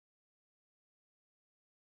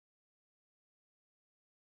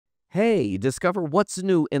Hey, discover what's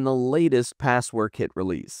new in the latest Passware Kit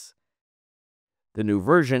release. The new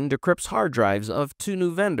version decrypts hard drives of two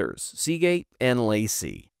new vendors, Seagate and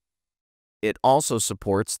LaCie. It also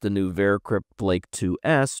supports the new VeraCrypt Blake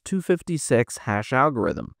 2S 256 hash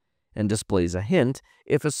algorithm and displays a hint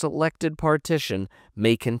if a selected partition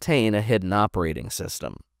may contain a hidden operating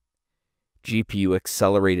system. GPU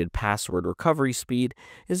accelerated password recovery speed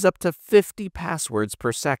is up to 50 passwords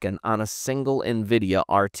per second on a single NVIDIA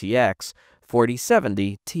RTX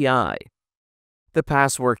 4070 Ti. The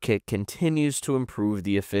Passware Kit continues to improve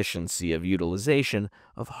the efficiency of utilization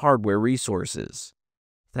of hardware resources.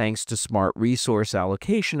 Thanks to smart resource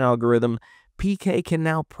allocation algorithm, PK can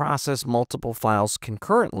now process multiple files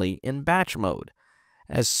concurrently in batch mode.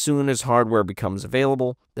 As soon as hardware becomes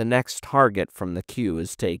available, the next target from the queue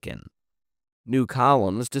is taken. New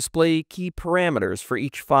columns display key parameters for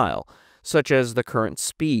each file, such as the current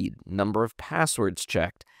speed, number of passwords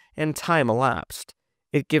checked, and time elapsed.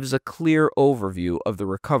 It gives a clear overview of the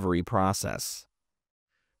recovery process.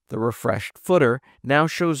 The refreshed footer now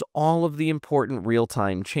shows all of the important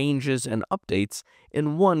real-time changes and updates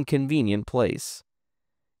in one convenient place.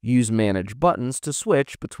 Use Manage buttons to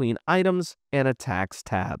switch between items and attacks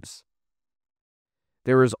tabs.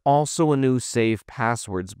 There is also a new Save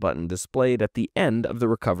Passwords button displayed at the end of the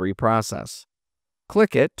recovery process.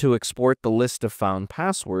 Click it to export the list of found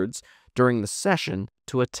passwords during the session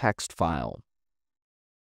to a text file.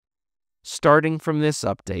 Starting from this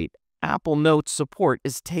update, Apple Notes support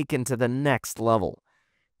is taken to the next level.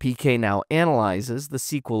 PK now analyzes the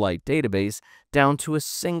SQLite database down to a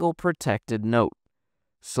single protected note.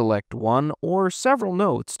 Select one or several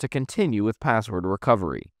notes to continue with password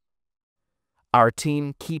recovery. Our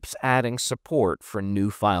team keeps adding support for new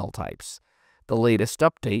file types. The latest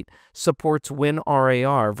update supports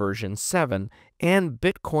WinRAR version 7 and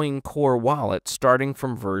Bitcoin Core Wallet starting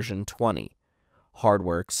from version 20.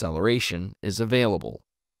 Hardware acceleration is available.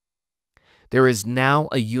 There is now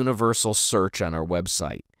a universal search on our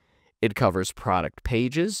website. It covers product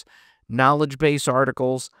pages, knowledge base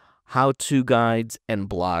articles, how-to guides, and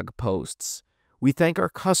blog posts. We thank our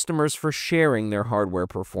customers for sharing their hardware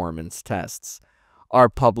performance tests. Our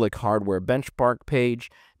public hardware benchmark page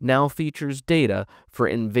now features data for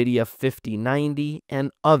NVIDIA 5090 and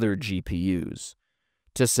other GPUs.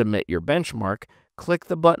 To submit your benchmark, click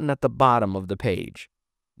the button at the bottom of the page.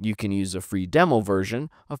 You can use a free demo version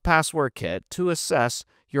of Passware Kit to assess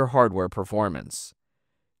your hardware performance.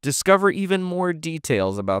 Discover even more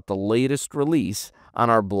details about the latest release on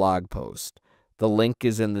our blog post. The link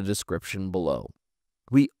is in the description below.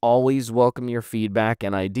 We always welcome your feedback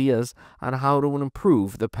and ideas on how to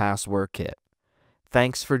improve the Passware Kit.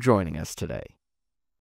 Thanks for joining us today.